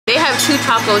have 2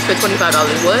 tacos for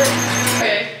 $25. What?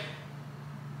 Okay.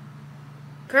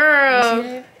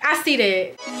 Girl, I see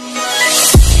that.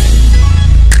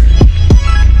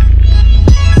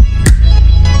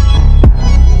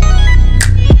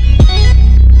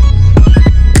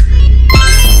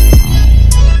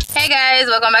 Hey guys,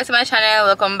 welcome back to my channel.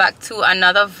 Welcome back to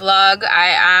another vlog.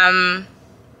 I am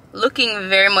looking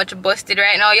very much busted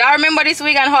right now. Y'all remember this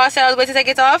week and how I said I was going to take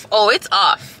it off? Oh, it's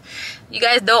off. You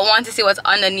guys don't want to see what's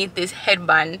underneath this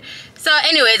headband. So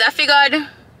anyways, I figured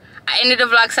I ended the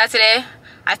vlog Saturday.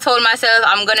 I told myself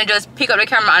I'm gonna just pick up the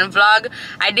camera and vlog.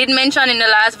 I did mention in the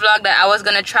last vlog that I was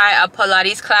gonna try a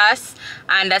Pilates class,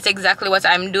 and that's exactly what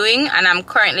I'm doing. And I'm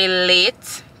currently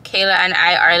late. Kayla and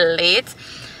I are late.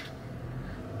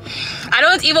 I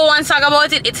don't even want to talk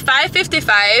about it. It's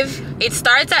 5:55. It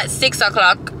starts at 6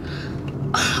 o'clock.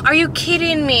 Are you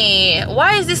kidding me?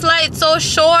 Why is this light so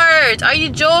short? Are you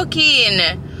joking?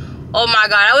 Oh my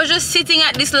god, I was just sitting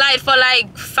at this light for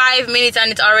like 5 minutes and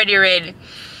it's already red.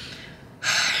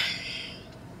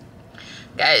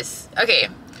 Guys, okay,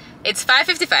 it's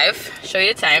 5:55. Show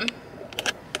you the time.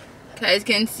 Guys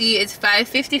can see it's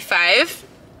 5:55.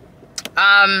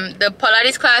 The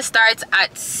Pilates class starts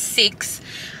at 6.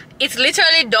 It's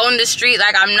literally down the street,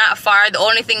 like I'm not far. The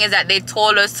only thing is that they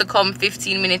told us to come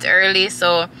 15 minutes early,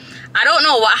 so I don't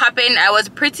know what happened. I was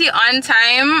pretty on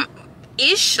time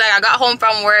ish. Like I got home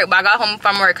from work, but I got home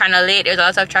from work kind of late. There's a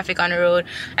lot of traffic on the road.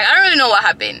 Like I don't really know what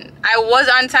happened. I was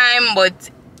on time, but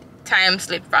time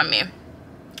slipped from me.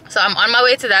 So I'm on my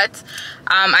way to that.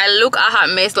 I look a hot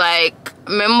mess. Like,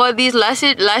 remember these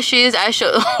lashes I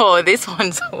showed? Oh, this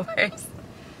one's worse.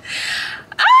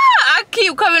 I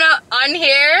keep coming up on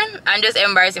here and just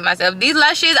embarrassing myself. These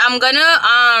lashes, I'm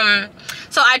gonna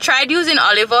so I tried using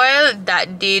olive oil.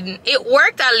 It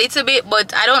worked a little bit,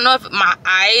 but I don't know if my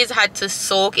eyes had to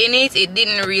soak in it. It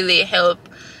didn't really help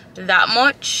that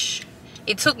much.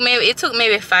 It took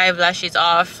maybe 5 lashes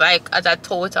off, like as a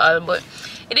total, but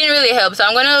it didn't really help. So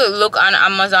I'm gonna look on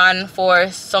Amazon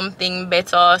for something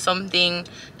better, something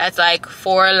that's like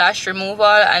for lash removal,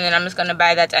 and then I'm just gonna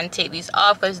buy that and take these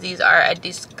off because these are a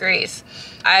disgrace.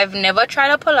 I've never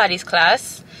tried a Pilates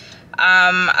class.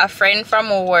 A friend from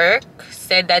work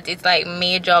said that it's like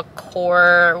major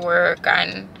core work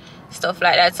and stuff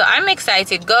like that, so I'm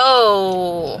excited.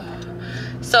 So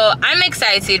I'm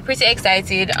excited, pretty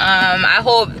excited. I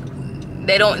hope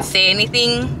they don't say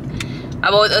anything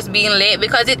about us being late,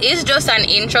 because it is just an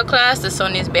intro class. The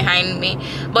sun is behind me,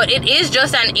 but it is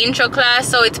just an intro class,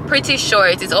 so it's pretty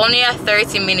short. It's only a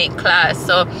 30-minute class,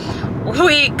 so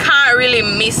we can't really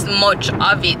miss much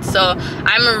of it. So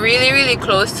I'm really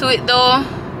close to it though,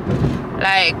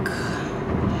 like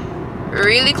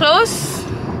really close.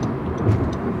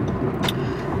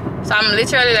 So I'm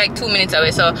literally like 2 minutes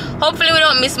away, so hopefully we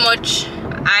don't miss much.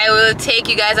 I will take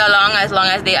you guys along as long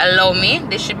as they allow me.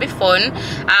 This should be fun.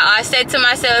 I said to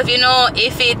myself, you know,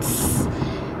 if it's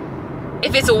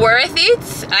worth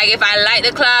it, like if I like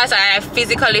the class and I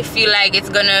physically feel like it's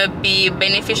gonna be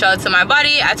beneficial to my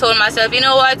body, I told myself, you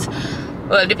know what,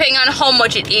 well, depending on how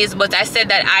much it is, but I said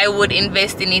that I would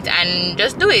invest in it and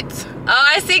just do it. Oh,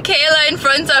 I see Kayla in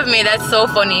front of me. That's so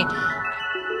funny.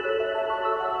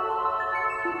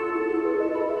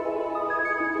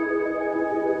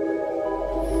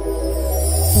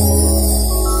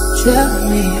 Tell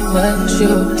me what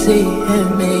you see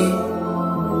in me.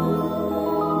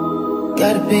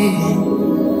 Gotta be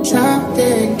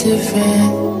something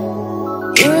different.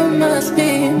 You must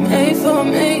be made for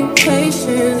me.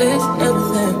 Patience is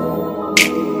nothing.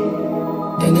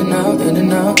 In and out, in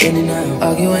and out, in and out.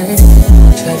 Arguing,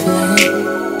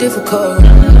 trifling, difficult.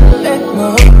 Let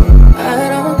more. I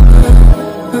don't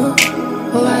know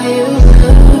why you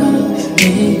love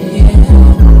me.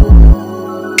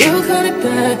 You got it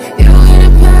bad, you got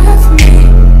it bad for me,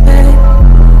 babe.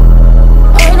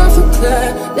 I don't feel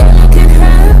glad that I can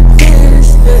have this,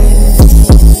 babe.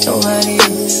 Nobody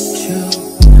else you,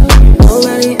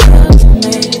 nobody else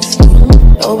makes you.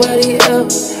 Nobody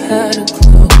else had a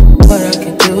clue what I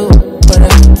could do, what I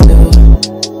could do.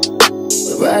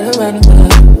 We're right around the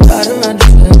club, right around the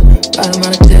club, right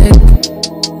around the dick.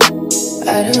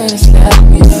 Right around the slap,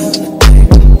 you know the dick.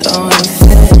 Don't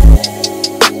understand.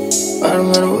 Right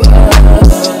around the world, right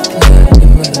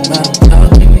around talk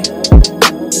to me.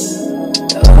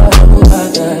 Oh, I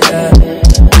got that.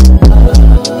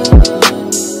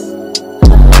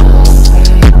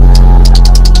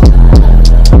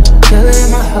 Feel it in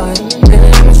my heart, feel it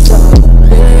in my soul,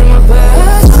 feel it in my body,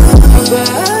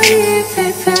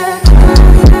 baby.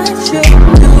 I should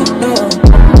know,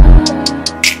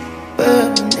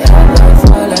 but I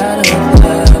fall out of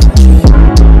love with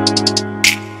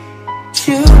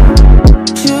you.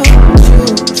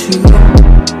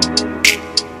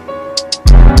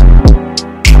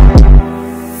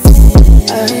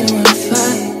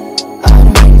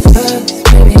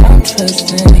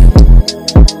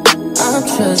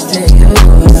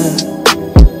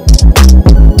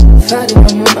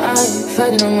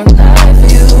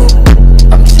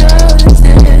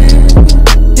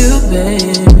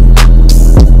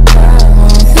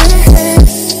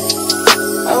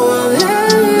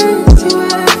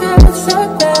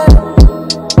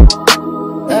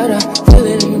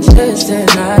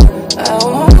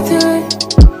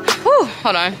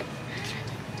 Hold on.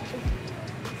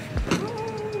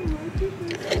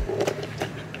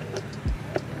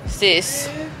 Sis.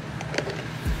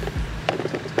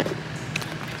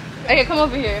 Okay, come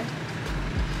over here.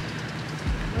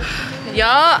 Y'all,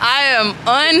 I am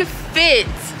unfit.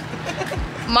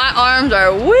 My arms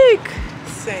are weak.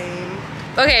 Same.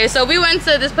 Okay, so we went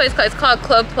to this place it's called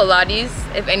Club Pilates,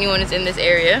 if anyone is in this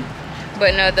area.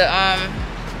 But no, the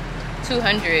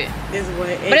 200 is what.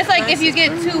 But it's like if you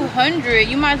get 200,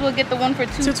 you might as well get the one for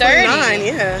 230. 229,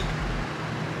 yeah.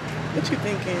 What you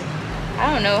thinking?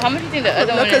 I don't know. How much do you think the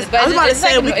other one is? But I was about to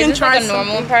say like, we can try like a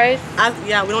normal price.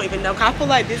 Yeah, we don't even know. I feel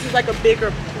like this is like a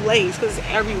bigger place because it's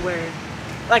everywhere.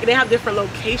 Like they have different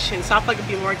locations, so I feel like it'd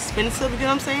be more expensive. You know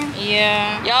what I'm saying?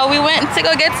 Yeah. Y'all, we went to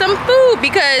go get some food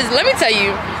because let me tell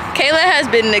you, Kayla has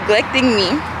been neglecting me.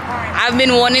 I've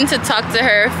been wanting to talk to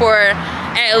her for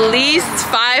at least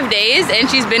 5 days and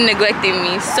she's been neglecting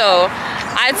me. So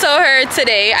I told her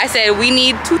today, I said we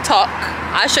need to talk.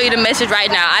 I'll show you the message right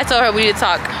now. I told her we need to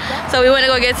talk. So we went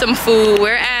to go get some food.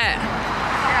 We're at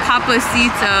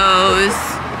Papacitos.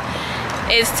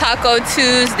 It's Taco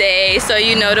Tuesday, so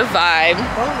you know the vibe.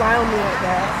 Don't lie on me like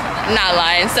that. Not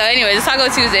lying. So anyways, it's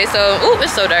Taco Tuesday, so ooh,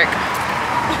 it's so dark.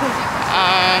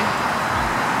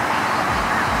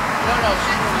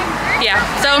 Yeah,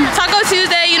 so Taco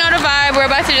Tuesday, you know the vibe. We're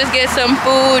about to just get some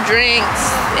food, drinks,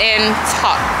 and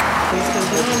talk.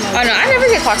 Oh no, I never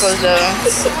get tacos though.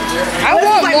 I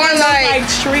want more like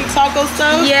street taco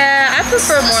stuff. Yeah, I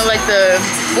prefer more like the,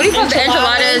 what do you call the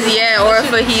enchiladas? Yeah, or a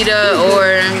fajita,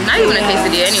 or not even a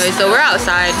quesadilla. Anyway, so we're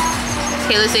outside.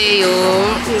 Kayla say yo.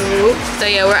 So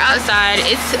yeah, we're outside.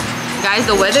 It's, guys,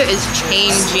 the weather is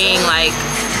changing. Like,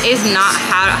 it's not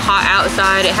hot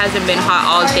outside. It hasn't been hot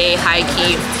all day, high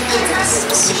key.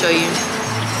 Let me show you.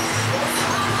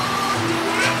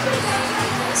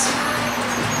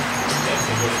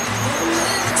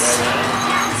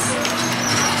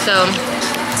 So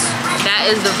that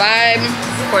is the vibe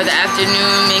for the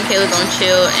afternoon. Me and Kayla gonna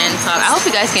chill and talk. I hope you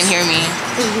guys can hear me.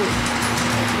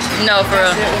 No, for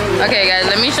real. Okay guys,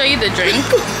 let me show you the drink.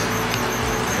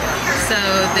 So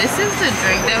this is the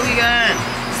drink that we got.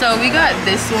 So we got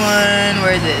this one,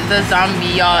 where is it? The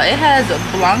zombie, y'all. It has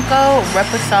Blanco,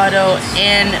 Reposado,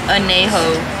 and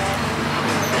Anejo.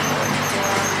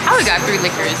 I only got 3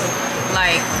 liquors.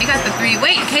 Like, it got the 3.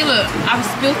 Wait, Kayla, I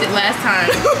spilled it last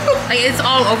time. Like, it's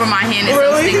all over my hand. It's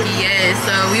so sticky. Yeah,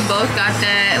 so we both got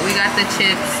that. We got the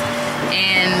chips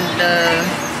and the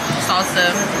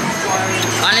salsa.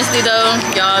 Honestly, though,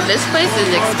 y'all, this place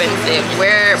is expensive.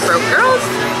 We're broke girls.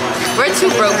 We're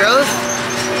 2 broke girls.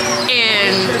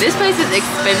 And this place is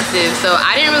expensive. So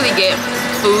I didn't really get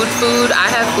food.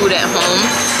 I have food at home.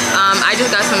 I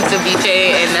just got some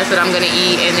ceviche and that's what I'm gonna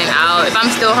eat, and then if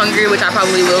I'm still hungry, which I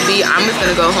probably will be, I'm just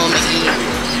gonna go home and eat,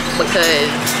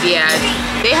 because yeah,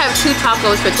 they have 2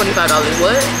 tacos for $25.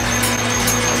 What?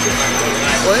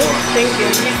 Thank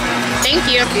you. Thank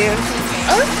you.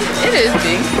 Oh, it is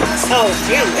big. Oh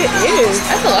damn, it is.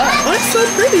 That's a lot. Oh, it's so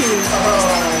pretty.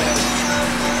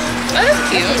 Oh, that's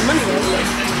cute.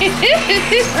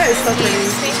 That is so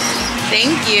pretty.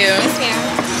 Thank you.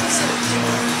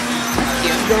 You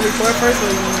gonna record first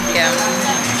or yeah.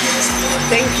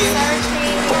 Thank you.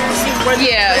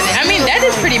 Yeah, I mean that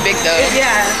is pretty big though.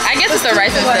 Yeah. I guess it's the rice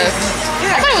and stuff.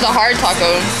 Yeah. I thought it was a hard taco.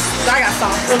 I got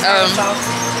sauce.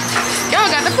 Y'all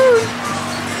got the food.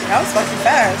 That was fucking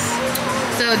fast.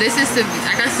 So this is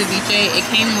I got ceviche. It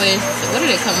came with, what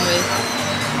did it come with?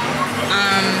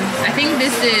 I think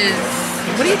this is,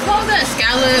 what do you call that?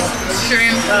 Scallop,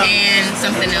 shrimp, and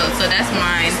something else. So that's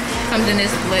mine. Comes in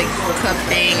this like cup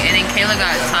thing, and then Kayla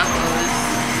got tacos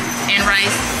and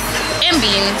rice and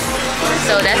beans.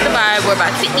 So that's the vibe. We're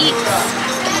about to eat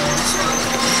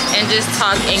and just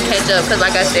talk and catch up, because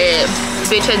like I said,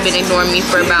 bitch has been ignoring me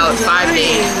for about 5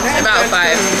 days. About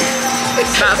five.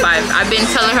 I've been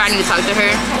telling her I need to talk to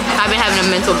her. I've been having a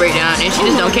mental breakdown and she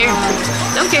just don't care.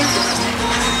 Don't care.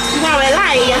 You probably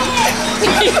lie.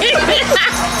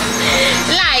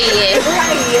 Lie.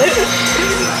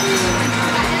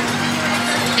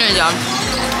 Anyways, y'all,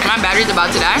 My battery's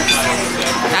about to die.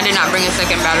 I did not bring a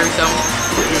second battery, so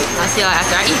I'll see y'all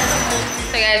after I eat.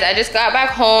 So guys, I just got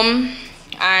back home,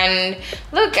 and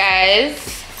look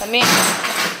guys,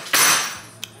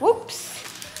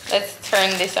 let's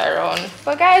turn this around.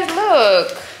 But guys,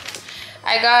 look,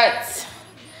 I got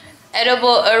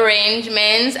edible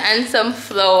arrangements and some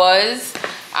flowers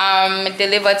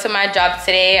delivered to my job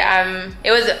today.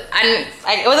 It was a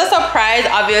surprise,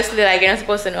 obviously, like you're not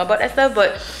supposed to know about that stuff,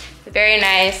 but very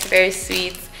nice, very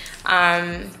sweet.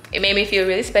 It made me feel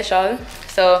really special,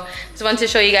 so just want to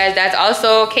show you guys that.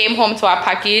 Also came home to our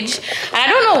package, and I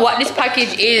don't know what this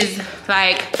package is.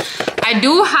 Like, I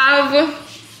do have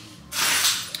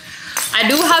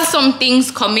some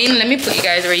things coming. Let me put you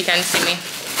guys where you can see me.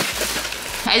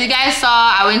 As you guys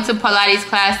saw, I went to Pilates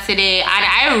class today, and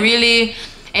I really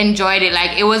enjoyed it.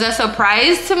 Like, it was a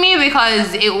surprise to me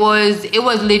because it was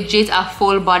legit a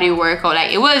full body workout.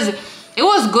 Like, it was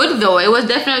good though. It was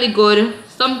definitely good.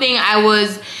 Something I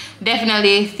was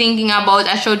definitely thinking about.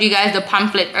 I showed you guys the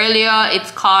pamphlet earlier.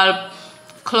 It's called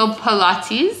Club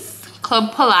Pilates. So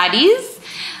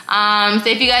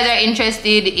if you guys are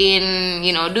interested in,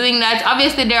 you know, doing that,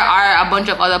 obviously there are a bunch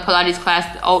of other Pilates class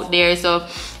out there, so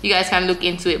you guys can look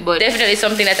into it, but definitely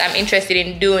something that I'm interested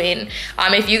in doing.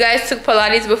 If you guys took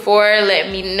Pilates before,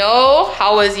 let me know.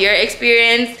 How was your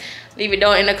experience? Leave it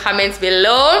down in the comments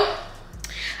below.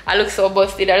 I look so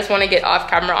busted. I just want to get off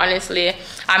camera, honestly.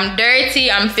 I'm dirty,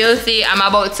 I'm filthy. I'm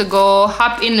about to go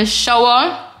hop in the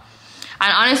shower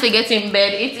and honestly get in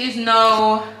bed. It is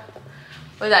now,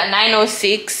 what is that,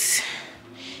 9:06.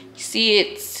 See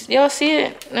it? Y'all see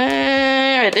it?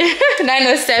 Right there.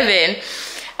 9:07.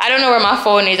 I don't know where my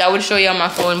phone is. I would show you on my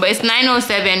phone, but it's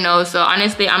 9:07 now. So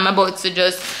honestly, I'm about to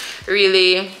just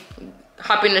really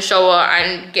hop in the shower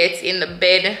and get in the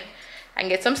bed and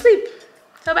get some sleep.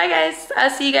 So bye guys. I'll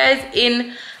see you guys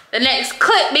in the next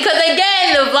clip, because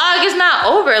again, the vlog is not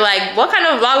over. Like, what kind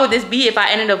of vlog would this be if I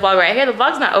ended the vlog right here? The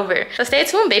vlog's not over. So stay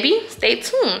tuned, baby. Stay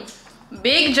tuned.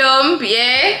 Big jump,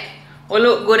 yeah. We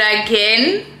look good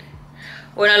again.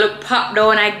 When I look pop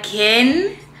down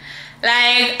again.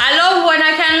 Like, I love when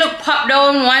I can look pop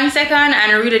down 1 second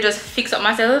and really just fix up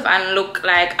myself and look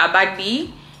like a bad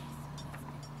bee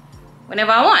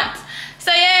whenever I want.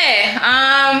 So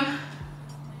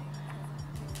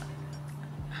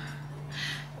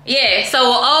yeah, so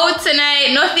we're out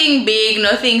tonight. Nothing big,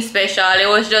 nothing special. It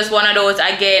was just one of those,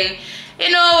 again, you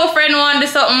know, a friend wanted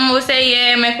something, we'll say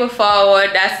yeah, make it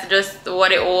forward. That's just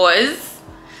what it was.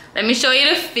 Let me show you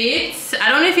the fit. I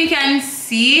don't know if you can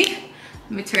see.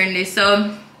 Let me turn this.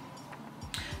 So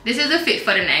this is the fit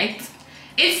for the night.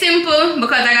 It's simple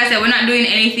because, like I said, we're not doing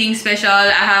anything special. I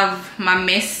have my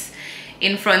mess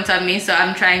in front of me, so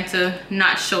I'm trying to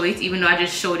not show it, even though I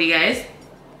just showed you guys.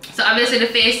 So obviously the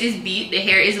face is beat, the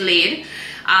hair is laid.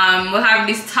 We'll have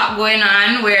this top going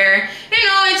on where, you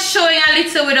know, it's showing a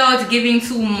little without giving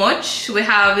too much. We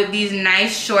have these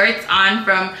nice shorts on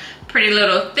from Pretty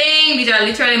Little Thing. These are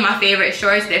literally my favorite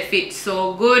shorts. They fit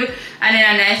so good. And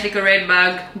then a nice little red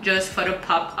bag just for the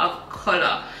pop of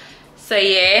color. So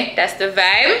yeah, that's the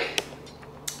vibe.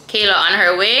 Kayla on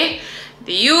her way.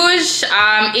 The huge.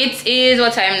 It is,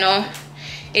 what time now?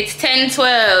 It's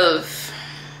 10:12.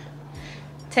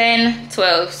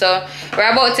 10:12. So we're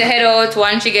about to head out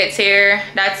once she gets here.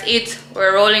 That's it.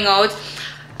 We're rolling out.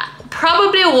 I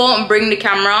probably won't bring the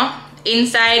camera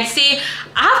inside. See,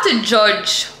 I have to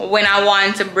judge when I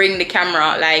want to bring the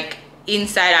camera like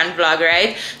inside and vlog,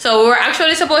 right? So we're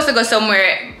actually supposed to go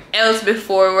somewhere else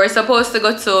before. We're supposed to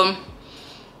go to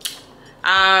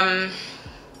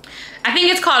I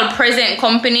think it's called Present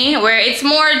Company, where it's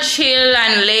more chill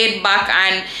and laid back,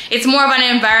 and it's more of an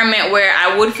environment where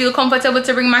I would feel comfortable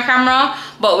to bring my camera,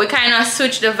 but we kind of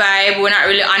switched the vibe. We're not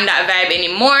really on that vibe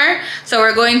anymore. So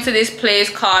we're going to this place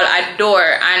called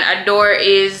Adore, and Adore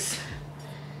is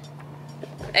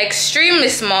extremely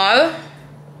small.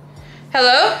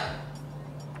 Hello?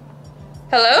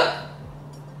 Hello?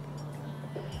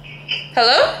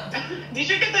 Hello? Did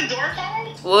you get the door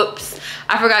code? Whoops.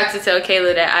 I forgot to tell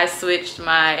Kayla that I switched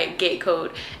my gate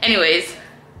code. Anyways,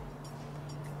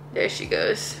 there she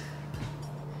goes.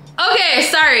 Okay,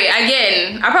 sorry,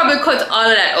 again. I probably cut all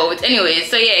of that out. Anyways,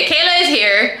 so yeah, Kayla is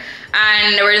here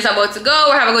and we're just about to go.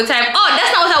 We're having a good time. Oh,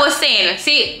 that's not what I was saying.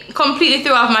 See, completely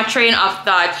threw off my train of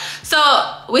thought. So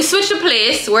we switched the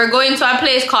place. We're going to a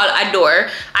place called Adore,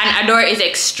 and Adore is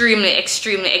extremely,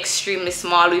 extremely, extremely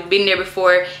small. We've been there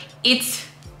before. It's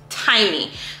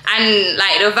tiny, and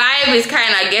like the vibe is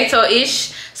kind of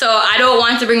ghetto-ish, so I don't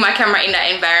want to bring my camera in that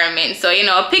environment. So, you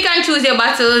know, pick and choose your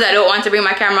battles. I don't want to bring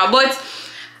my camera, but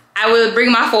I will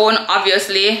bring my phone,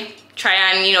 obviously. try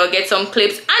and, you know, get some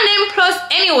clips. And then plus,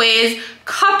 anyways,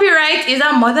 copyright is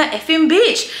a mother effing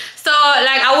bitch. So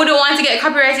like, I wouldn't want to get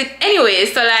copyrighted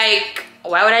anyways. So like,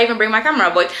 why would I even bring my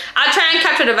camera? But I'll try and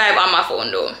capture the vibe on my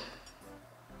phone though.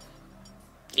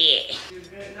 Yeah.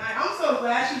 I'm so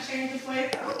glad she changed this way.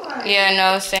 Like, yeah,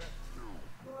 no, same.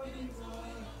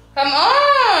 Come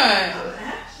on.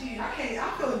 I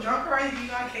feel drunk already, you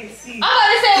know, I can't see. I was about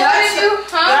to say, what did you,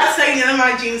 huh? I say none of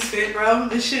my jeans fit, bro.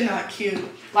 This shit not cute.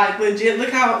 Like, legit, look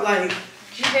how, like.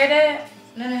 Did you hear that?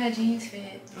 None of her jeans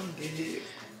fit. I'm big.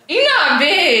 You not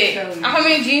big. How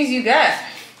many jeans you got?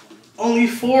 Only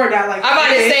 4 that, like, I'm about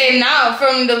to say, now,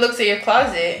 from the looks of your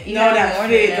closet. You no, that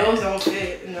fit. Those don't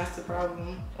fit, and that's the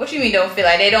problem. What you mean don't fit?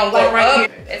 Like, they don't go right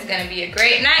up? Here. It's gonna be a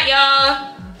great night,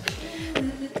 y'all.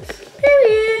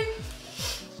 Period.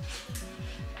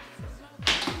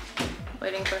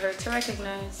 Waiting for her to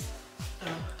recognize.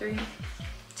 3,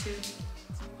 2,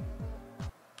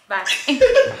 bye.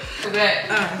 Because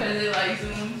it like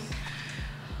zooms.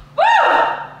 Woo!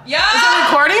 Y'all! Is it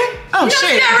recording? Oh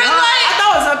shit. I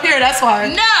thought it was up here, that's why.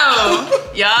 No!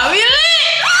 Y'all be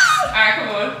lit! Alright, come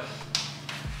on.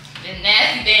 The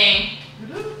nasty thing.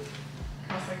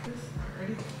 House like this?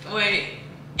 Ready? Wait.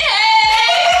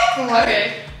 Hey!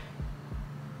 Okay.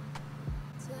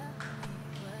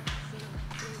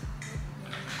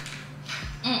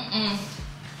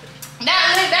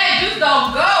 That juice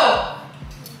don't go.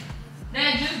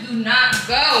 That juice do not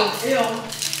go. Ew.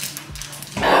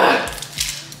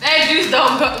 That juice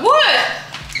don't go. What?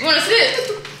 You wanna sip?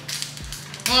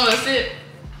 Wanna sip?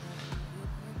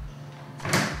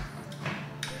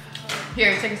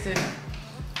 Here, take a sip.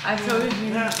 I told you.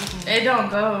 It don't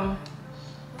go.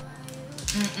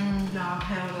 No,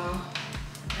 hell no.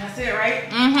 That's it, right?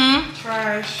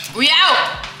 Trash. We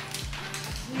out.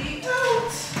 We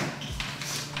out.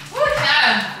 What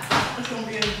time? It's gonna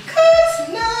be a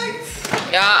good night.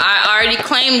 Y'all, I already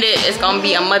claimed it. It's gonna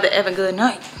be a mother effing good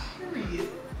night. Period.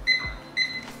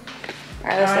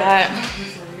 Alright, let's slide.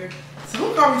 So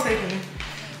who car we taking?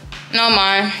 No,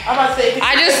 mine. I'm about to say,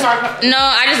 I just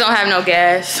don't have no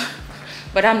gas.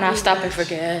 But I'm not stopping for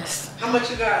gas. how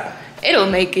much you got? It'll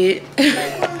make it.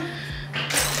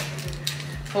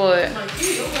 What?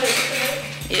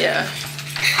 Yeah.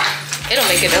 It'll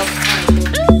make it though.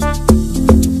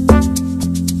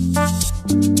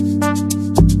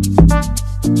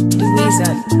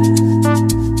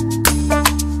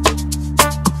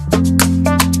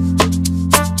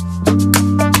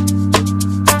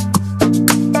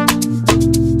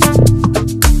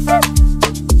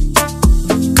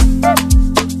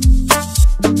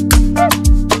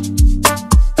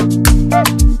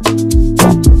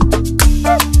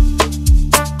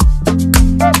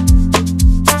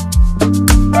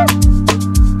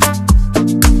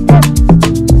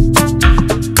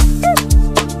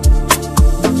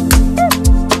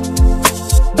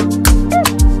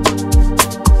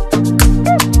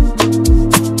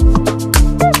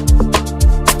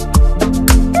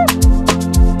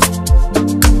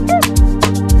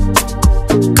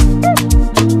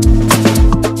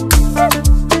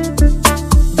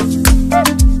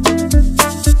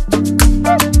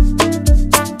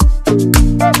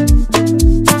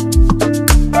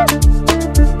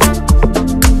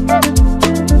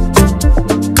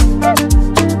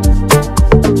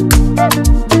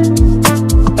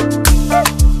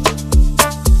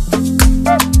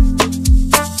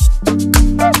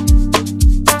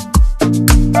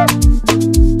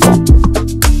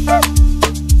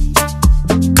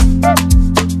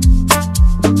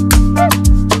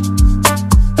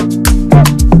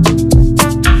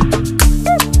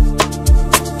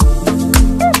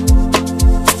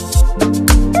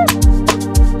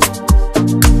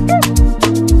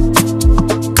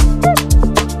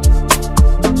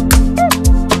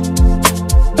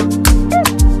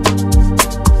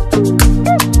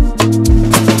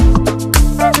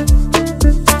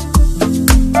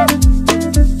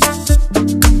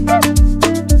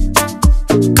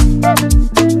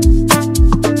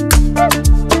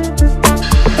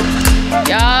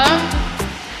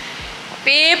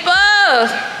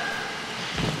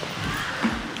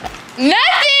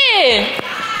 Nothing.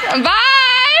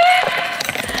 Bye.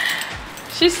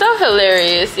 She's so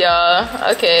hilarious,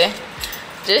 y'all. Okay.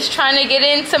 Just trying to get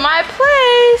into my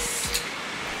place.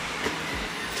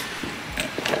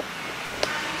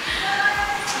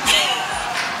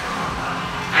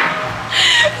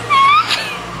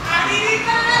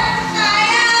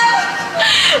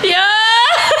 Yeah.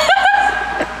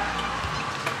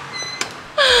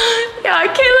 Y'all,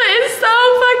 Kayla is so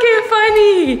fucking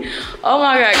funny. Oh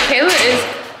my god, Kayla is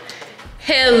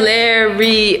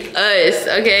hilarious.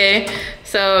 Okay,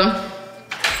 so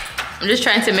I'm just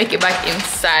trying to make it back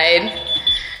inside.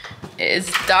 It's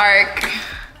dark.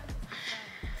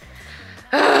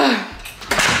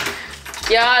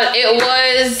 Y'all, it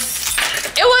was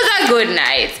a good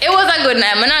night. It was a good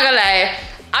night. I'm not gonna lie.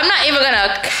 I'm not even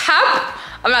gonna cap.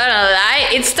 I'm not gonna lie.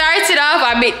 It started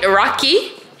off a bit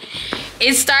rocky.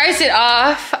 It started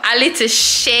off a little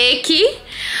shaky,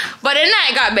 but then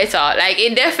it got better. Like,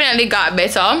 it definitely got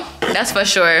better. That's for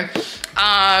sure.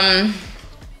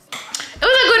 It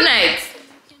was a good night.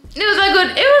 It was a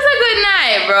good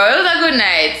night, bro. It was a good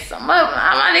night.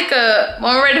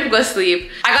 I'm ready to go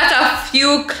sleep. I got a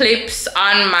few clips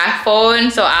on my phone,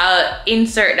 so I'll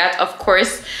insert that, of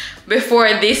course, before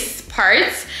this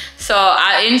part. So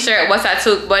I'll insert what I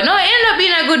took, but no, it ended up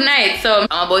being a good night. So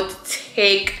I'm about to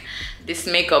take this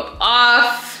makeup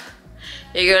off.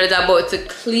 The girl is about to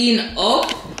clean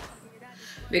up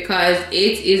because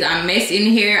it is a mess in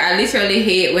here. I literally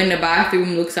hate when the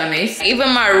bathroom looks a mess.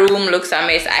 Even my room looks a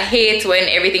mess. I hate when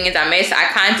everything is a mess. I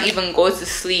can't even go to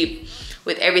sleep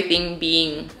with everything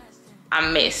being a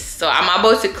mess. So I'm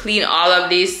about to clean all of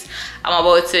this. I'm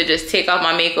about to just take off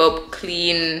my makeup,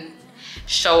 clean,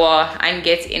 shower, and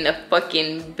get in the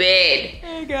fucking bed.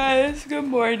 Hey guys, good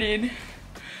morning.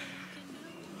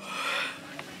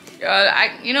 Y'all,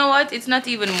 you know what? It's not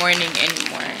even morning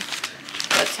anymore.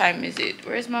 What time is it?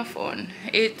 Where's my phone?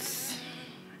 It's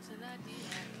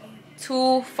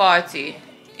 2:40.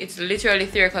 It's literally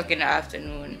 3 o'clock in the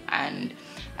afternoon and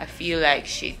I feel like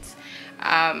shit.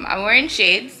 I'm wearing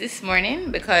shades this morning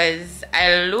because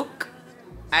I look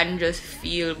and just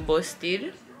feel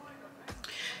busted.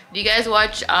 Do you guys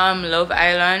watch Love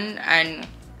Island? And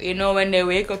you know when they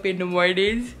wake up in the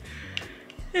mornings,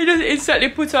 they just instantly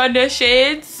put on their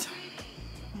shades?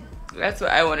 That's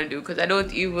what I want to do because I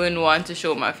don't even want to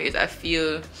show my face.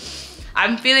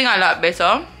 I'm feeling a lot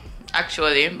better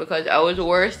actually because I was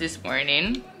worse this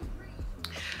morning.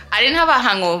 I didn't have a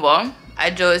hangover. I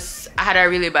had a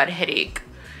really bad headache,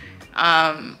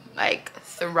 like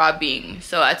throbbing.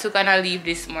 So I took another leave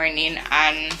this morning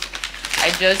and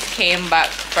I just came back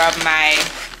from my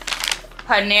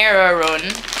Panera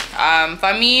run.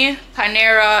 For me,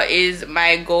 Panera is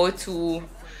my go-to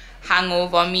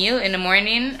hangover meal in the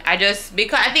morning. I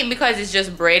think because it's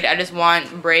just bread, I just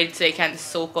want bread so it can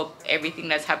soak up everything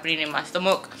that's happening in my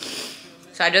stomach.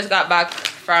 So I just got back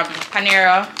from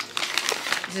Panera.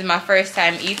 This is my first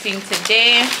time eating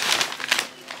today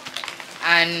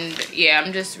and yeah,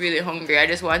 I'm just really hungry. I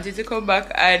just wanted to come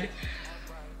back and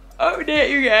update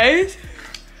you guys.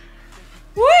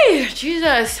 Woo,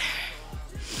 Jesus.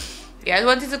 Yeah, I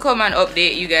wanted to come and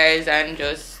update you guys and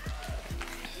just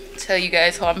tell you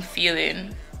guys how I'm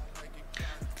feeling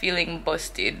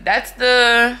busted. That's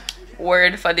the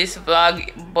word for this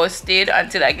vlog, busted,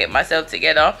 until I get myself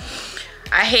together.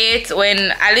 I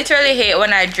literally hate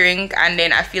when I drink and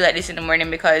then I feel like this in the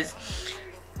morning because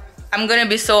I'm gonna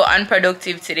be so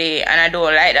unproductive today and I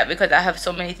don't like that because I have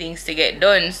so many things to get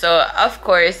done. So of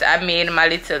course I made my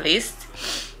little list.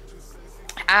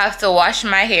 I have to wash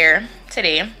my hair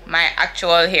today, my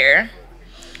actual hair.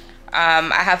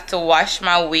 I have to wash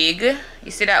my wig.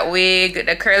 You see that wig,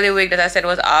 the curly wig that I said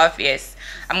was off? Yes,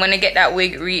 I'm gonna get that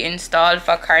wig reinstalled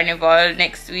for Carnival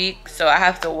next week, so I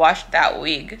have to wash that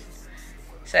wig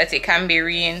so that it can be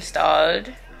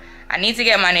reinstalled. I need to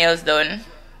get my nails done.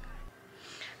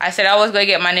 I said I was gonna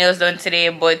get my nails done today,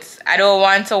 but I don't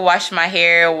want to wash my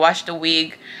hair, wash the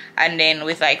wig, and then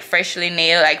with like fresh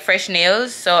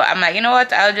nails. So I'm like, you know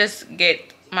what, I'll just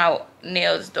get my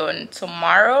nails done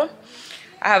tomorrow.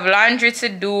 I have laundry to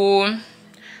do.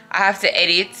 I have to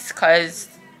edit because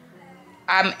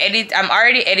I'm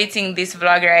already editing this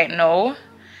vlog right now,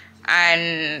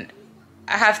 and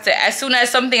I have to, as soon as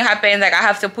something happens, like I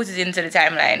have to put it into the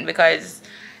timeline because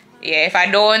yeah, if I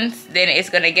don't, then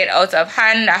it's gonna get out of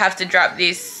hand. I have to drop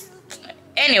this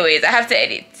anyways. I have to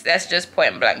edit. That's just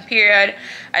point blank period.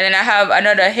 And then I have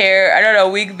another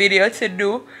wig video to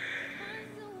do.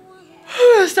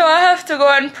 So I have to go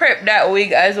and prep that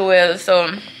wig as well.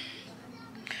 So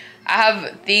I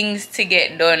have things to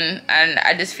get done and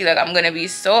I just feel like I'm gonna be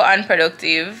so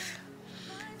unproductive.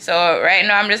 So right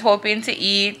now I'm just hoping to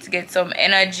eat, get some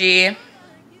energy,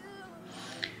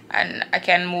 and I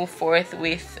can move forth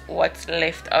with what's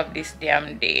left of this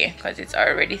damn day because it's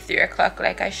already 3 o'clock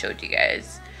like I showed you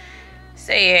guys.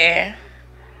 So yeah,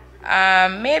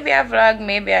 maybe I vlog,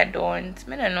 maybe I don't.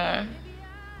 I don't know.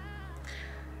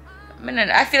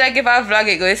 I feel like if I vlog,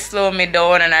 it will slow me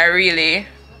down and I really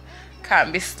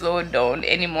can't be slowed down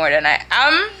any more than I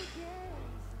am.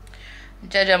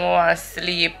 Jaja, I want to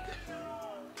sleep.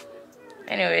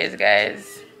 Anyways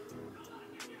guys,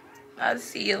 I'll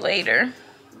see you later.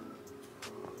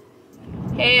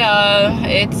 Hey y'all,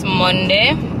 it's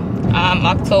Monday,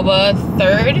 October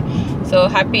 3rd. So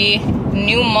happy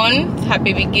new month,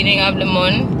 happy beginning of the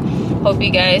month. Hope you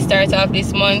guys start off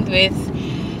this month with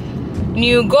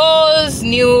new goals,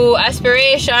 new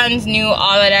aspirations, new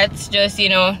all of that. Just, you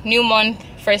know, new month,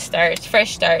 fresh start.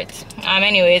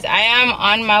 Anyways, I am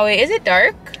on my way. Is it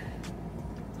dark?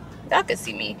 Y'all can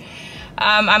see me.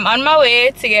 I'm on my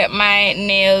way to get my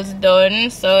nails done,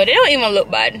 so they don't even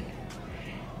look bad.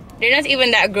 They're not even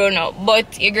that grown up,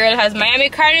 but your girl has Miami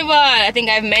Carnival. I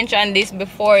think I've mentioned this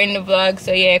before in the vlog.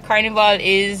 So yeah, Carnival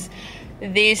is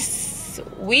this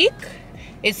week.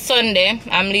 It's Sunday.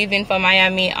 I'm leaving for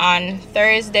Miami on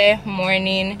Thursday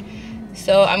morning.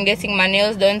 So I'm getting my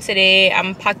nails done today.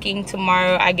 I'm packing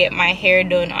tomorrow. I get my hair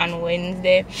done on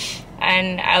Wednesday.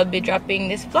 And I'll be dropping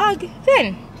this vlog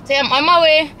then. So I'm on my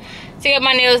way to get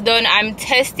my nails done. I'm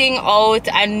testing out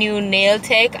a new nail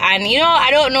tech, and you know,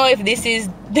 I don't know if this is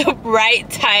the right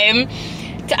time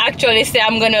to actually say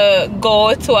I'm gonna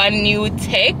go to a new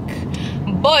tech,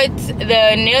 but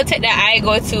the nail tech that I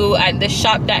go to at the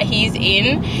shop that he's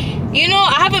in, you know,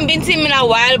 I haven't been to him in a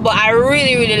while, but I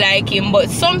really like him, but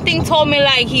something told me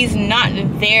like he's not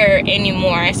there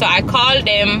anymore. So I called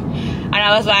them and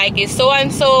I was like, is so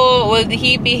and so, will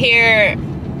he be here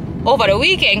over the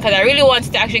weekend? Because I really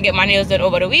wanted to actually get my nails done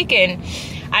over the weekend.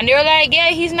 And they were like, yeah,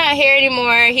 he's not here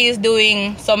anymore, he's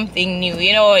doing something new.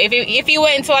 You know, if he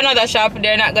went to another shop,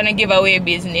 they're not gonna give away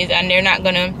business and they're not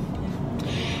gonna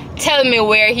tell me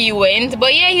where he went.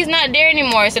 But yeah, he's not there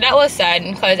anymore, so that was sad,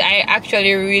 because I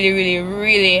actually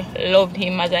really loved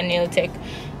him as a nail tech.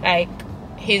 Like,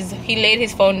 he laid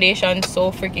his foundation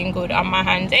so freaking good on my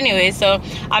hands. Anyway, so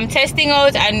I'm testing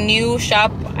out a new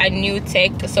shop, a new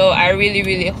tech, so I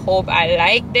really hope I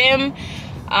like them.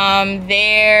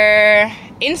 Their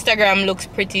Instagram looks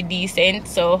pretty decent,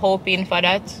 so hoping for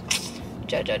that.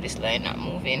 Jaja, this line not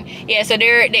moving. Yeah, so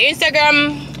their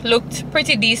Instagram looked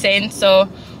pretty decent, so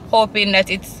hoping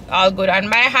that it's all good on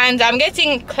my hands. I'm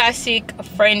getting classic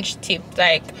French tips.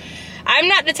 Like, I'm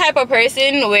not the type of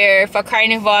person where for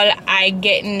Carnival I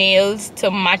get nails to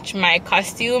match my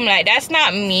costume. Like, that's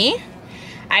not me.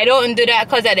 I don't do that,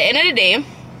 because at the end of the day,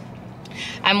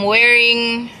 I'm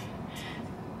wearing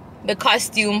the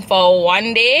costume for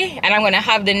one day and I'm gonna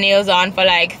have the nails on for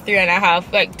like two and a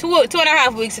half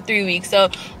weeks to 3 weeks. So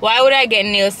why would I get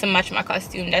nails to match my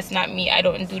costume? That's not me. I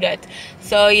don't do that.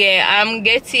 So yeah, I'm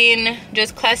getting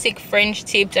just classic French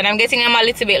tips, and I'm getting them a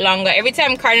little bit longer. Every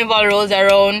time Carnival rolls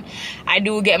around, I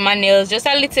do get my nails just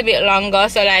a little bit longer.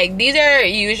 So like, these are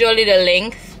usually the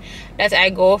length that I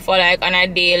go for, like on a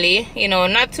daily, you know,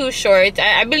 not too short.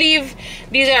 I believe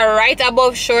these are right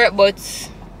above short but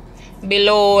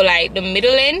below like the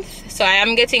middle length, so I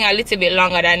am getting a little bit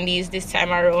longer than these this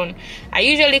time around. I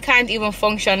usually can't even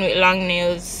function with long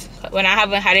nails when I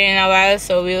haven't had it in a while,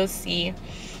 so we'll see.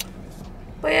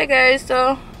 But yeah guys,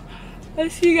 so I'll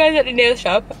see you guys at the nail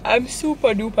shop. I'm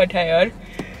super duper tired.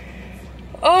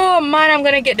 Oh man, I'm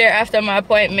gonna get there after my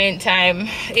appointment time.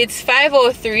 It's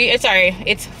 5:03. Sorry,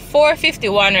 it's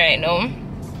 4:51 right now.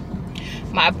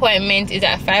 My appointment is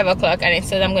at 5 o'clock and it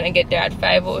says I'm gonna get there at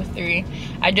 5:03.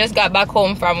 I just got back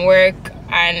home from work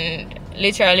and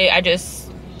literally I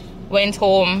just went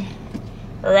home,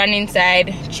 ran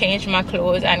inside, changed my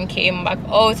clothes and came back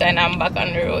out, and I'm back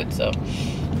on the road. So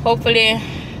hopefully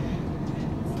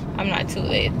I'm not too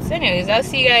late. So anyways, I'll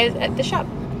see you guys at the shop.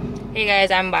 Hey guys,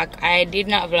 I'm back. I did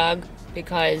not vlog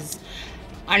because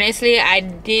honestly I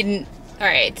didn't.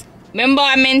 Alright, remember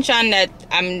I mentioned that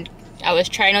I was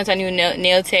trying out a new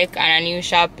nail tech and a new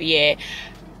shop. Yeah,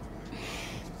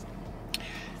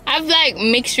 I've like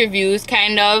mixed reviews,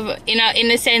 kind of, in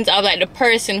the sense of like the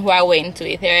person who I went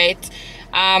with, right?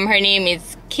 Her name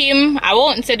is Kim. I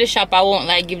won't say the shop, I won't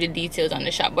like give the details on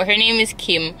the shop, but her name is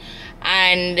Kim,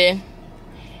 and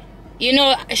you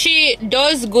know, she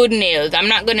does good nails. I'm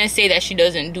not gonna say that she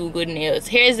doesn't do good nails.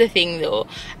 Here's the thing though,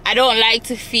 I don't like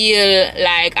to feel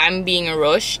like I'm being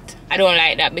rushed. I don't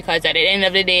like that, because at the end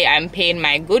of the day I'm paying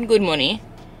my good money,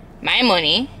 my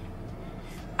money,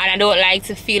 and I don't like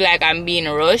to feel like I'm being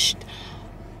rushed.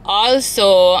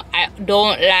 Also, I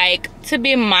don't like to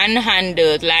be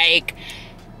manhandled. Like,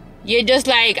 you're just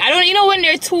like, I don't, you know, when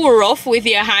they're too rough with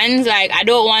your hands, like, I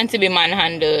don't want to be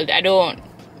manhandled. I don't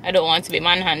want to be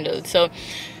manhandled. So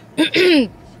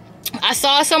I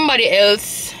saw somebody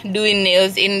else doing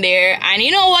nails in there, and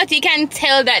you know what, you can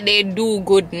tell that they do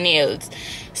good nails.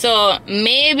 So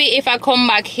maybe if I come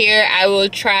back here I will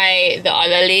try the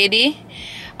other lady,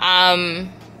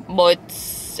 but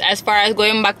as far as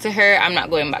going back to her, I'm not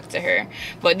going back to her.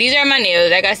 But these are my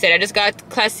nails. Like I said, I just got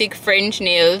classic French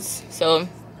nails, so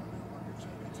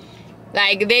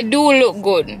Like, they do look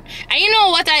good. And you know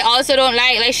what I also don't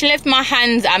like? Like, she left my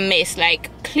hands a mess. Like,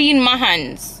 clean my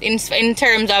hands in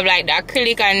terms of like the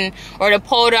acrylic and or the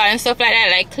powder and stuff like that.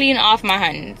 Like, clean off my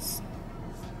hands.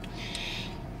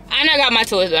 And I got my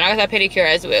toes done. I got a pedicure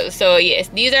as well. So yes,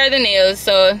 these are the nails.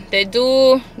 So they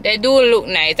do look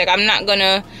nice. Like, I'm not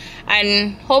gonna,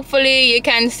 and hopefully you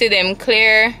can see them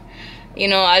clear. You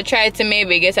know, I'll try to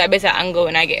maybe get a better angle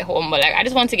when I get home. But like, I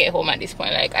just want to get home at this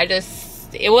point. Like,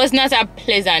 it was not a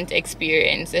pleasant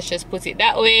experience. Let's just put it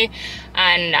that way.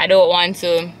 And I don't want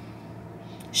to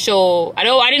show, I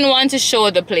didn't want to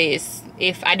show the place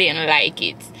if I didn't like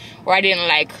it or I didn't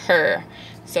like her.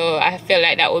 So I feel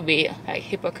like that would be like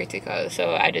hypocritical.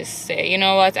 So I just say, you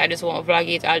know what, I just won't vlog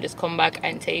it. I'll just come back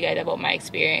and tell you guys about my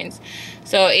experience.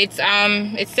 So it's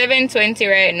 7:20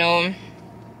 right now.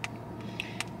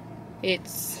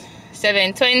 It's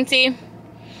 7:20.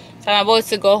 So I'm about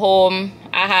to go home.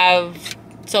 I have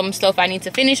some stuff I need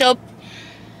to finish up.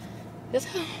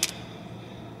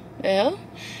 Well,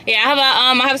 yeah,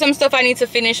 I have some stuff I need to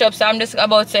finish up. So I'm just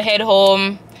about to head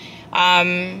home.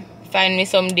 Find me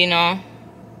some dinner.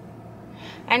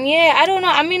 And yeah, I don't know,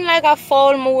 I'm in like a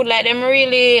fall mood. Like, them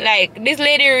really, like, this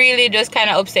lady really just kind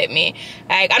of upset me.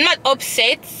 Like, I'm not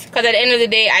upset, because at the end of the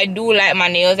day, I do like my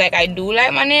nails. Like, I do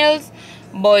like my nails,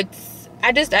 but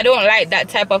I don't like that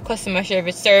type of customer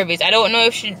service. I don't know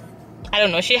if she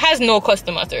has no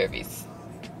customer service.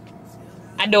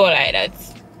 I don't like that.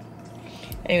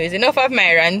 Anyways, enough of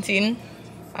my ranting.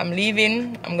 I'm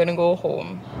leaving. I'm gonna go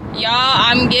home. Y'all,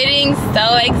 I'm getting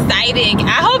so excited.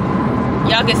 I hope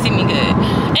y'all can see me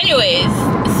good. Anyways,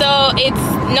 so it's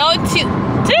no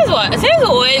today's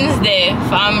Wednesday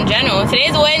from January.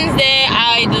 Today's Wednesday.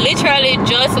 I literally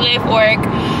just left work.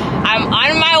 I'm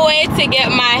on my way to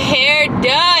get my hair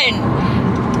done.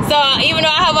 So even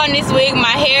though I have on this wig,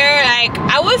 my hair, like,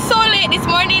 I was so late this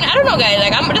morning. I don't know, guys,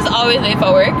 like, I'm just always late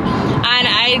for work, and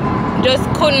I just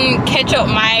couldn't catch up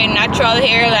my natural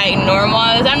hair like normal.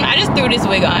 I just threw this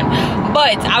wig on.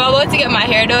 But I'm about to get my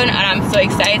hair done and I'm so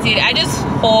excited. I just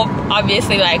hope,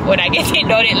 obviously, like, when I get it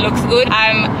done, it looks good.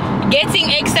 I'm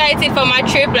getting excited for my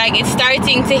trip. Like, it's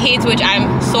starting to hit, which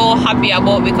I'm so happy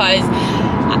about, because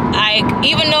like,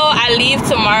 even though I leave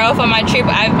tomorrow for my trip,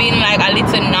 I've been like a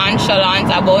little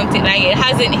nonchalant about it. Like, it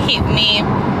hasn't hit me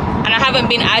and I haven't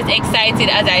been as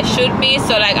excited as I should be.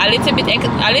 So like, a little bit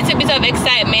of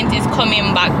excitement is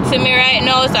coming back to me right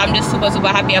now. So I'm just super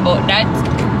happy about that.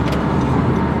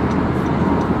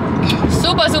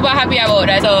 Super happy about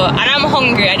that. So, and I'm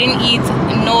hungry. I didn't eat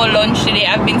no lunch today.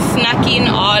 I've been snacking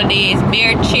all day.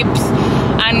 Bare chips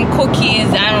and cookies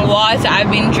and water. I've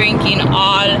been drinking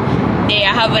all day.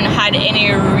 I haven't had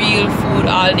any real food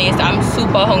all day, so I'm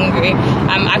super hungry.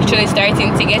 I'm actually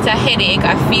starting to get a headache.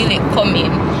 I feel it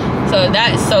coming. So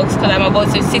that sucks, because I'm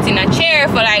about to sit in a chair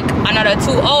for like another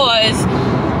 2 hours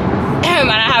and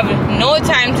I have no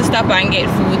time to stop and get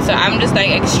food. So I'm just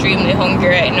like extremely hungry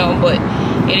right now, but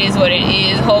it is what it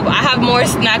is. Hope I have more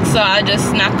snacks, so I'll just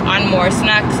snack on more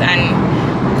snacks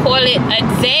and call it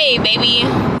a day, baby.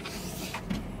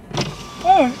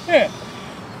 Oh shit.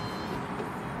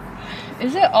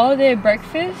 Is it all day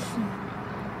breakfast?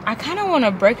 I kind of want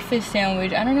a breakfast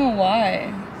sandwich. I don't know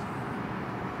why.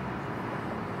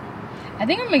 I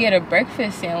think I'm gonna get a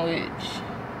breakfast sandwich.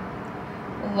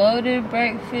 Loaded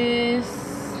breakfast.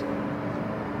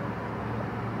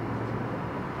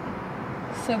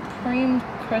 Supreme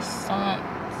croissant.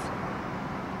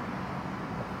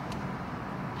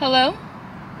 Hello?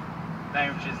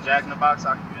 Name is Jack in the Box.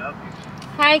 How can we help you?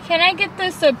 Hi, can I get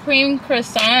the supreme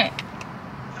croissant?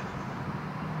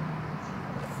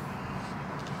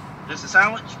 Just a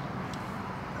sandwich?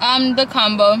 The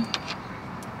combo.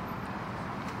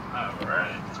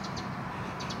 Alright.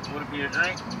 Would it be a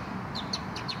drink?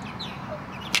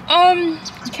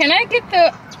 Can I get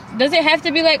the, does it have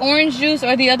to be like orange juice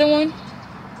or the other one?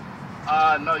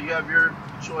 No, you have your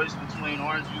choice between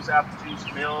orange juice, apple juice,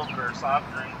 milk, or soft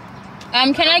drink.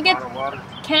 Can I get water.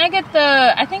 Can I get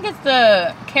the, I think it's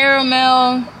the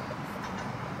caramel.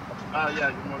 Yeah,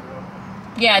 you're more welcome.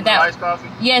 Yeah, that. Iced coffee?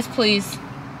 Yes, please.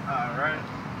 Alright.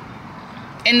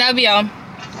 And that'll be all.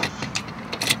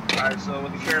 Alright, so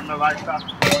with the caramel iced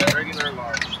coffee, regular or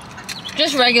large?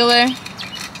 Just regular.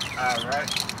 Alright.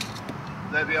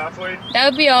 That'll be all for you? That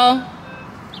would be all.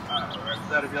 Alright,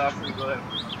 that'll be all for you. Go ahead.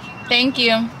 Thank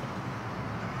you.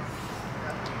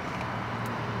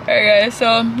 Alright guys,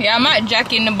 so yeah, I'm at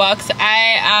Jack in the Box.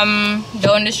 I am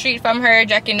down the street from her.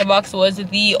 Jack in the Box was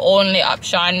the only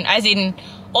option, as in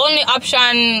only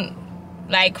option,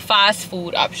 like fast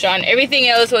food option. Everything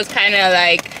else was kind of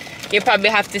like you probably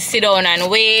have to sit down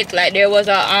and wait. Like there was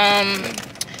a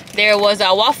there was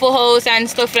a Waffle House and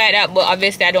stuff like that, but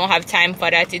obviously I don't have time for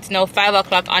that. It's now 5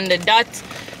 o'clock on the dot,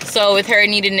 so with her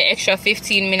needing the extra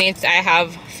 15 minutes, I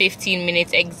have 15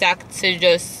 minutes exact to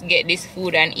just get this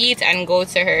food and eat and go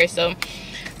to her. So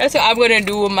that's what I'm gonna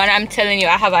do, man. I'm telling you,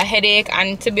 I have a headache,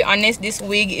 and to be honest, this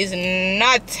wig is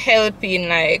not helping.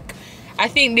 Like, I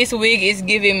think this wig is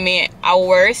giving me a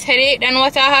worse headache than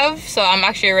what I have, so I'm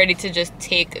actually ready to just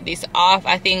take this off.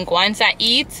 I think once I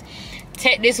eat,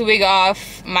 take this wig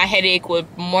off, my headache will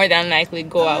more than likely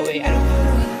go away.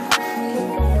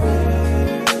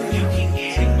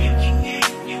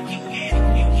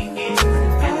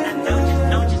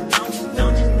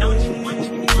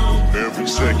 Every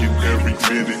second, every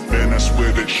minute, man, I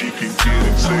swear that she can get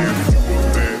it. Saying if you a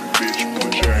bad bitch,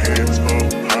 put your hands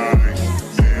up high,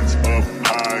 hands up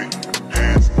high,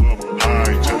 hands up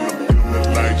high. Tell them turn the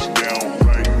lights down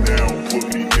right now, put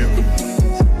me in the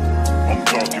mood. I'm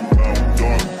talking about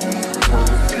dark room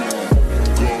perfume.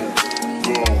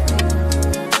 Go.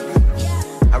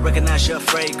 I recognize your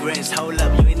fragrance. Hold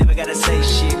up, you ain't never gotta say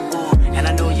shit. And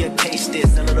I know your taste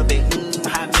is a little bit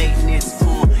high maintenance.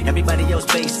 Everybody else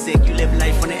basic. You live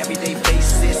life on an everyday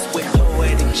basis with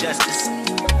poetic justice.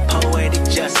 Poetic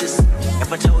justice.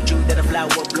 If I told you that a flower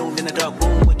bloomed in a dark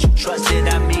room, would you trust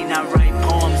it? I mean, I write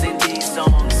poems in these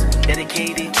songs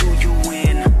dedicated to you.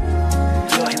 When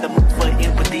you're in the mood for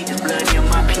empathy, is blood in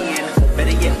my pen.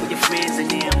 Better yet, with your friends and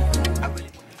them. I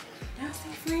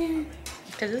really.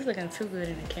 Because it's looking too good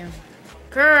in the camera.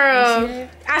 Girl,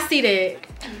 I see that.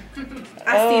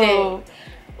 I see that.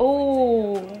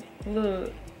 Oh,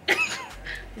 look.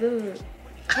 Look.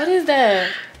 What is that?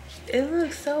 It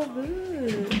looks so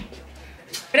good.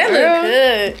 That look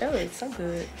good. That looks so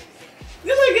good.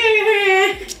 You look good,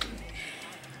 man.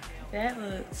 That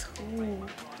looks cool.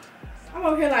 I'm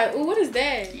over here like, ooh, what is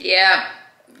that? Yeah.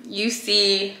 You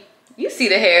see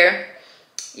the hair.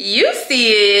 You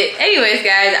see it. Anyways,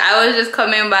 guys, I was just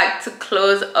coming back to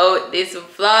close out this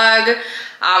vlog.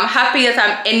 I'm happy that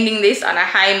I'm ending this on a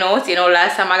high note. You know,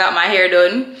 last time I got my hair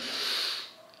done,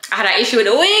 I had an issue with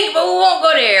the wig, but we won't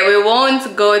go there. We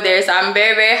won't go there. So I'm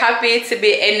very, very happy to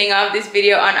be ending off this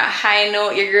video on a high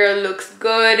note. Your girl looks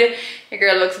good. Your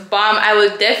girl looks bomb. I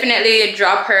will definitely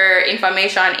drop her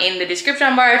information in the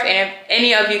description bar if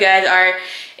any of you guys are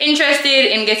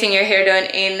interested in getting your hair done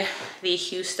in the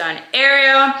Houston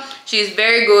area. She's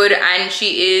very good, and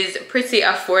she is pretty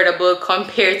affordable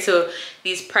compared to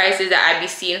these prices that I be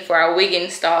seeing for a wig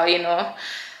install, you know.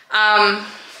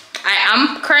 I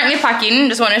am currently packing.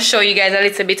 Just want to show you guys a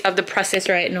little bit of the process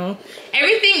right now.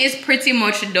 Everything is pretty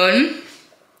much done.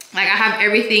 Like, I have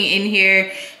everything in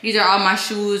here. These are all my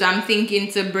shoes. I'm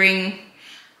thinking to bring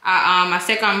a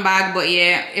second bag, but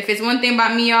yeah, if it's one thing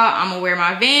about me, y'all, I'm gonna wear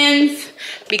my Vans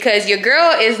because your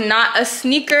girl is not a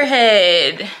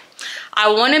sneakerhead.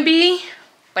 I want to be,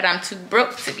 but I'm too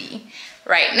broke to be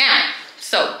right now.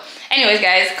 So anyways,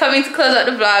 guys, coming to close out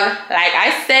the vlog, like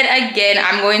I said again,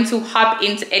 I'm going to hop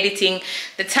into editing.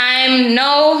 The time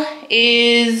now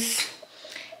is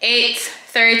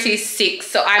 8:36,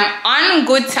 so I'm on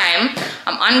good time.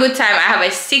 I have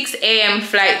a 6 a.m.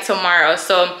 flight tomorrow,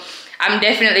 so I'm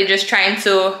definitely just trying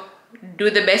to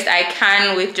do the best I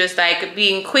can with just like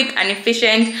being quick and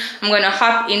efficient. I'm gonna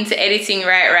hop into editing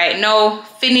right now,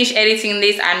 finish editing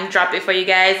this and drop it for you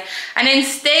guys, and then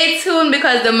stay tuned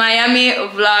because the Miami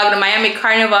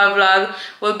Carnival vlog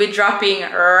will be dropping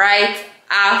right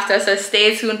after, so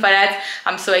stay tuned for that.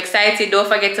 I'm so excited. Don't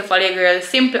forget to follow your girl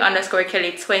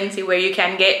simply_Kelly20, where you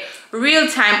can get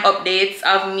real-time updates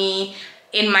of me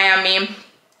in Miami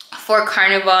for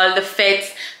Carnival, the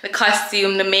fete, the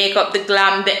costume, the makeup, the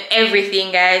glam, the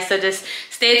everything, guys. So just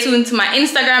stay tuned to my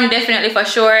Instagram, definitely for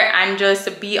sure, and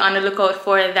just be on the lookout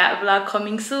for that vlog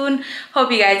coming soon.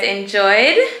 Hope you guys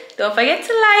enjoyed. Don't forget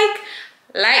to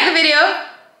like the video,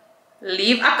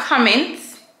 leave a comment,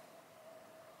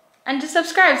 and just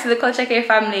subscribe to the Kulture K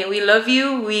family. We love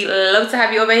you. We love to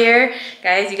have you over here,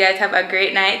 guys. You guys have a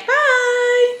great night. Bye.